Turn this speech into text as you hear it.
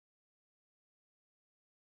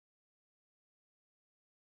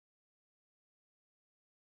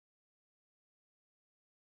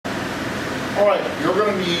All right, you're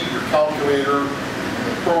going to need your calculator. In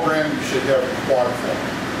the program, you should have quad form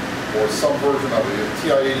or some version of it.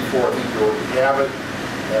 TI-84, I think you already have it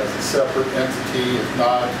as a separate entity. If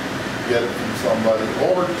not, get it from somebody.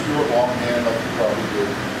 Or just do it longhand like you probably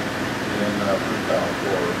did in pre-calc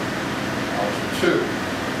or algebra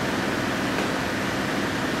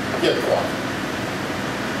 2. Get quad form.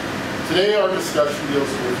 Today our discussion deals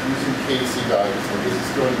with using KC values, and this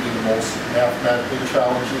is going to be the most mathematically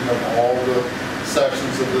challenging of all the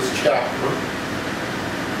sections of this chapter.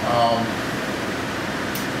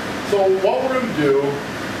 So what we're going to do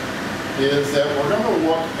is that we're going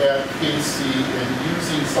to look at KC and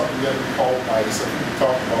using something that we call ICE. I think we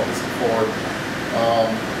talked about this before.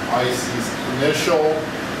 ICE's initial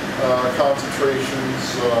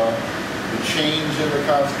concentrations, the change in the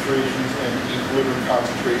concentrations, and equilibrium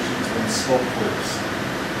concentrations when smoke clears.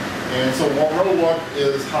 And so what we're going to look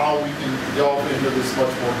is how we can delve into this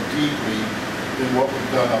much more deeply than what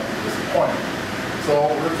we've done up to this point. So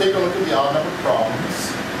we're going to take a look at the odd number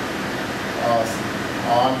problems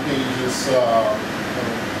on pages,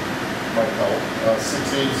 might help,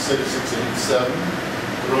 686, 687.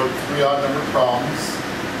 We wrote 3 odd number problems,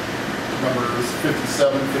 numbers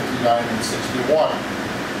 57, 59, and 61.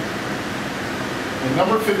 In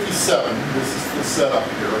number 57, this is the setup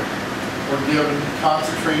here, we're given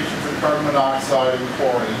concentrations of carbon monoxide and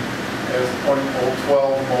chlorine as 0.012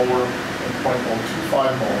 molar and 0.025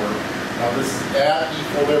 molar. Now this is at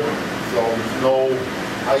equilibrium, so there's no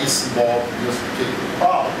ice involved in this particular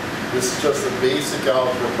problem. This is just a basic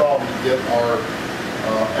algebra problem to get our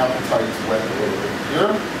appetites wet a little bit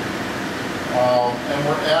here. And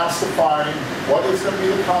we're asked to find what is going to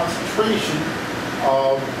be the concentration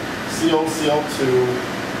of COCl2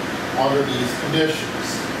 under these conditions.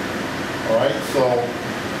 Alright, so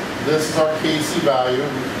this is our KC value. We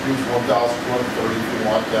can use 1,230 if we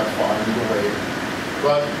want, that's fine either way.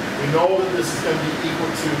 But we know that this is going to be equal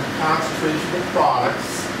to the concentration of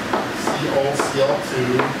products, COCl2,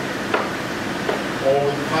 over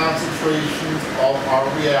the concentrations of our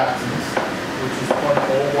reactants, which is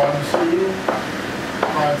 0.012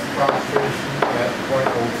 times the concentration at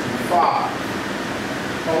 0.025.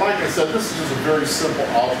 Now, like I said, this is just a very simple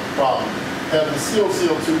algebra problem. Had the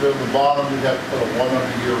COCl2 been at the bottom, we'd have to put a 1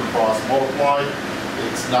 under here and cross multiply.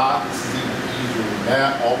 It's not. This is even easier than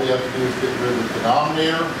that. All we have to do is get rid of the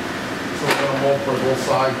denominator. So we're going to multiply both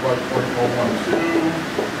sides by 0.012.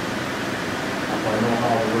 If I know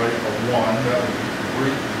how to write a 1, that would be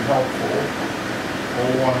greatly helpful.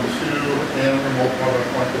 0.012, and we're going to multiply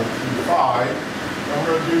by 0.025. And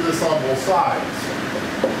we're going to do this on both sides.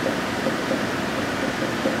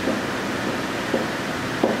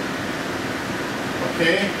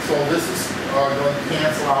 Okay, so this is going to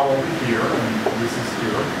cancel out over here, and this is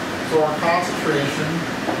here. So our concentration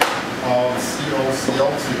of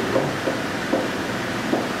COCl2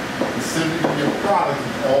 is simply going to be a product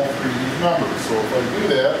of all 3 of these numbers. So if I do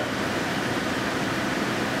that,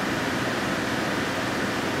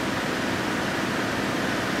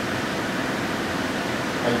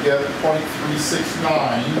 I get 0.369,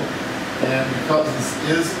 and because this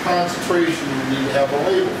is concentration, we need to have a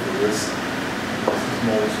label for this. This is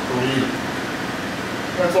moles per liter.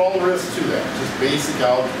 That's all there is to that, just basic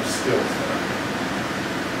algebra skills there.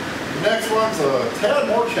 The next one's a tad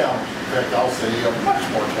more challenging. In fact, I'll say much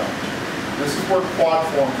more challenging. This is where quad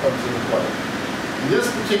form comes into play. In this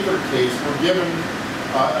particular case, we're given,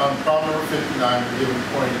 on problem number 59, we're given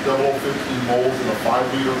 0.0015 moles in a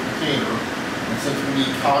 5-liter container. And since we need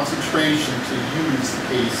concentration to use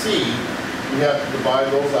KC, we have to divide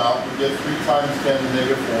those out. We get 3 times 10 to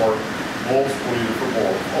the -4 moles per liter per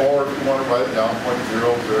mole. Or if you want to write it down,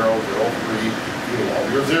 0.0003, you all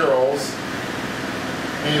your zeros.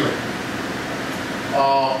 Anyway,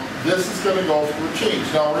 this is going to go through a change.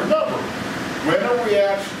 Now remember, when a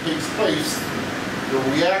reaction takes place, the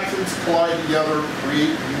reactants collide together,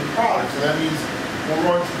 create new products. And that means we're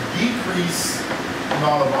going to decrease the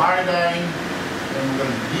amount of iodine, and we're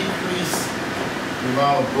going to decrease the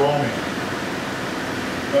amount of bromine.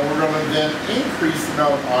 And we're going to then increase the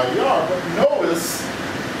amount of IDR, but notice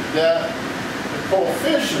that the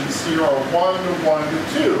coefficients here are 1 to 1 to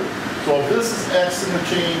 2. So if this is x in the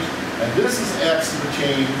change, and this is x in the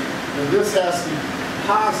change, then this has to be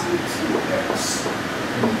positive 2x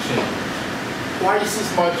in the change. Twice as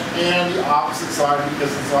much and the opposite side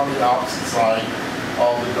because it's on the opposite side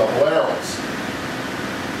of the double arrows.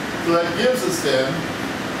 So that gives us then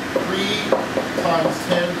 3 times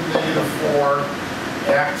 10 to the -4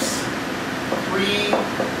 x, 3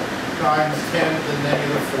 times 10 to the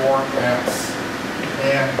 -4 x,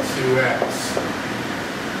 and 2x.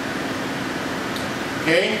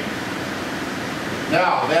 Okay?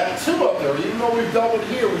 Now, that 2 up there, even though we've doubled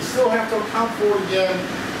here, we still have to account for it again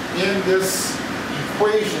in this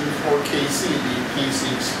equation for Kc, the Kc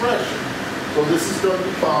expression. So this is going to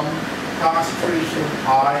become concentration of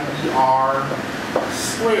IBr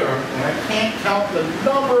squared. And I can't count the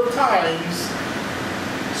number of times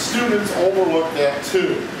students overlook that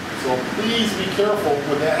 2. So please be careful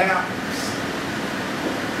when that happens.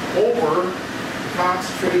 Over the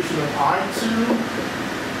concentration of I2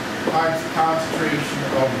 times the concentration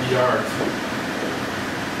of Br2.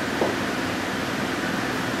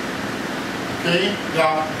 Okay,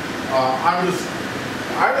 now I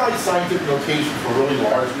like scientific notation for really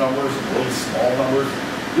large numbers and really small numbers.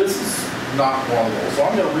 This is not one of those. So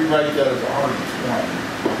I'm going to rewrite that as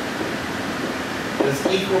 120. Is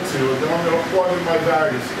equal to, and then I'm going to plug in my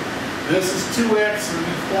values here. This is 2x and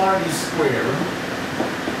the quantity squared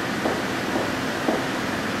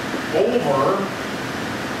over,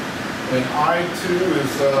 and I2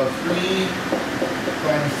 is 3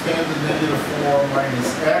 times 10 to the negative 4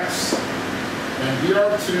 minus x, and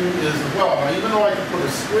Br2 is, well, now even though I can put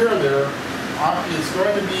a square there, it's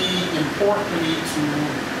going to be important to me to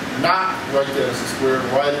not write that as a square,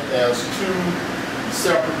 write it as 2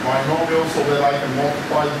 separate binomials so that I can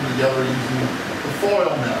multiply them together using the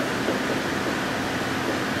FOIL method.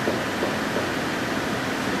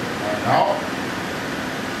 Now,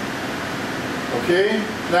 okay,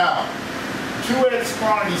 now 2x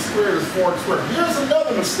quantity squared is 4x squared. Here's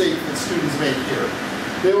another mistake that students make here.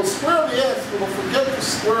 They will square the x, but will forget to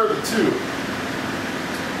square the 2.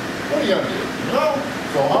 What are you going to do? Well,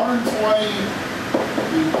 so 120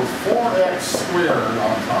 equals 4x squared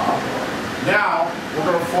on top. Now, we're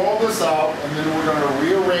going to follow this out, and then we're going to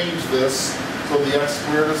rearrange this so the x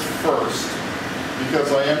squared is first, because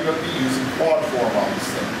I am going to be using quad form on this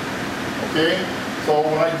thing. Okay? So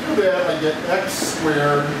when I do that, I get x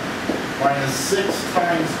squared minus 6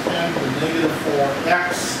 times 10 to the negative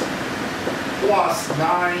 4x plus 9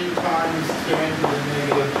 times 10 to the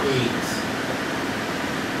negative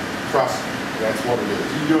 8. Trust me, that's what it is.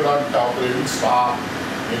 You do it on your calculator and stop,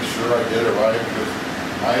 make sure I did it right, because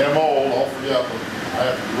I am old, I'll forget, but I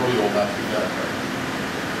have to be really old not to get that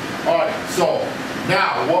right. Alright, so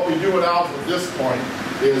now what we do in algebra at this point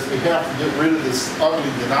is we have to get rid of this ugly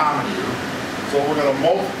denominator. So we're going to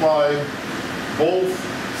multiply both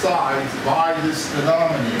sides by this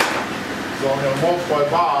denominator. So I'm going to multiply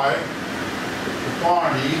by the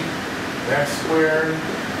quantity x squared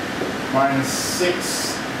minus 6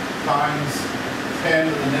 times 10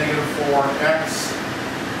 to the negative 4x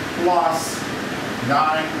plus 9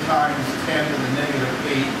 times 10 to the negative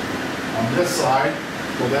 8 on this side.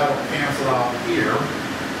 So that'll cancel out here.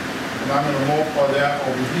 And I'm going to multiply that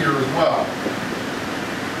over here as well.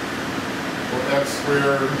 So x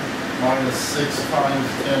squared minus 6 times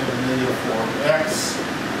 10 to the negative 4x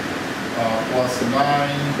plus 9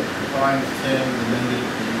 times 10 to the negative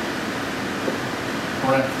 8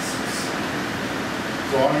 parentheses.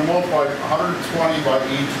 So I'm going to multiply 120 by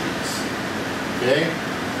each of these. Okay?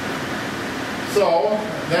 So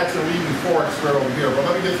that's going to leave me 4x squared over here. But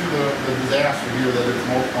let me get through the disaster here that is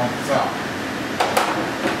multiplying this out.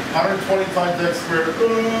 120 times x squared,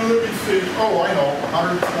 let me see, oh I know,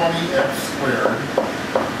 120x squared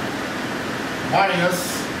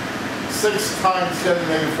minus 6 times 10 to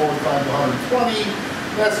the negative 4 times 120,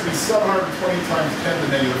 that's going to be 720 times 10 to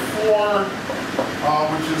the negative 4,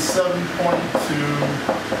 which is 7.2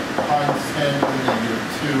 times 10 to the negative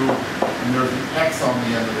 2, and there's an x on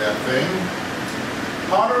the end of that thing.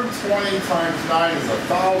 120 times 9 is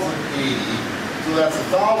 1,080. So that's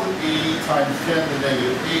 1,080 times 10 to the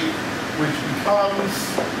negative 8, which becomes,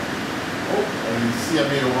 oh, and you see I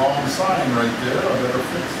made a wrong sign right there. I better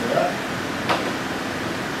fix that.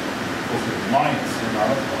 Supposed to be minus here, not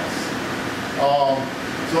a plus.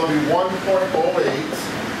 So it'll be 1.08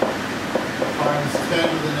 times 10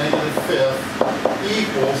 to the negative 5th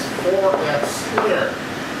equals 4x squared.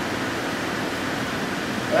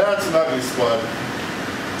 That's an ugly split.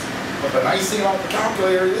 But the nice thing about the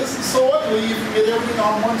calculator, it isn't so ugly. You can get everything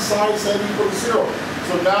on one side set equal to 0.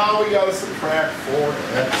 So now we got to subtract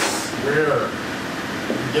 4x squared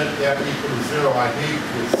to get that equal to 0. I hate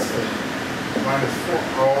this thing. Minus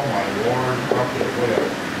 4, oh my lord. Okay, whatever.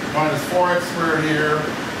 Minus 4x squared here,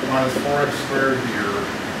 minus 4x squared here.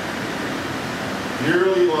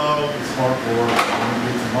 Dearly love the smart board. It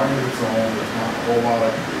gets money of its own. There's not a whole lot I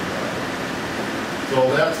can do about it. So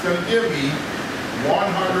that's going to give me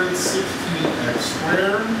 116x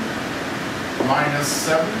squared minus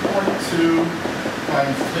 7.2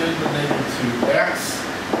 times 10 to the negative 2x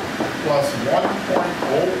plus 1.08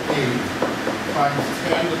 times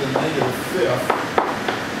 10 to the negative 5th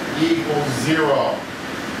equals 0.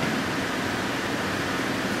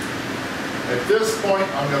 At this point,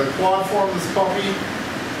 I'm going to quad form this puppy.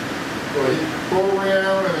 Go ahead and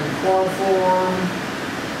program and then quad form.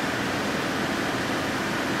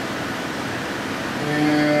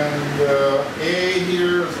 And A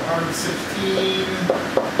here is 116.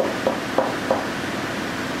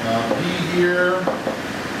 B here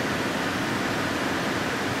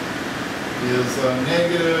is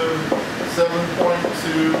negative 7.2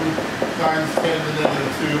 times 10 to the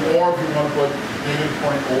negative 2, or if you want to put negative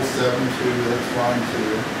 0.072, that's fine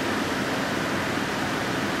too.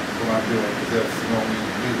 That's what I'm doing, because that's no need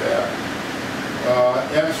to do that.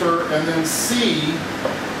 Enter, and then C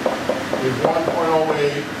is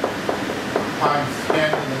 1.08 times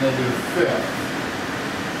 10 to the negative 5th.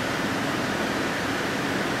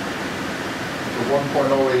 So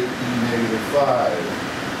 1.08 e negative 5.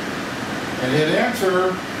 And hit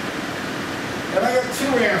enter, and I got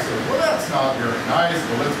 2 answers. Well, that's not very nice,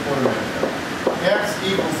 but let's put them in there. X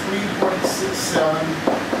equals 3.67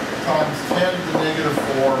 times 10 to the negative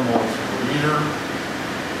 4 moles per liter.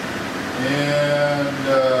 And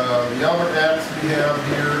the other X we have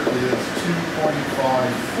here is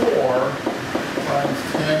 2.54 times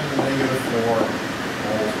 10 to the negative 4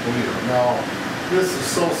 moles per liter. Now, this is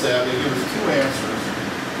so sad. They give us 2 answers,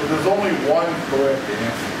 but there's only one correct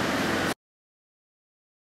answer.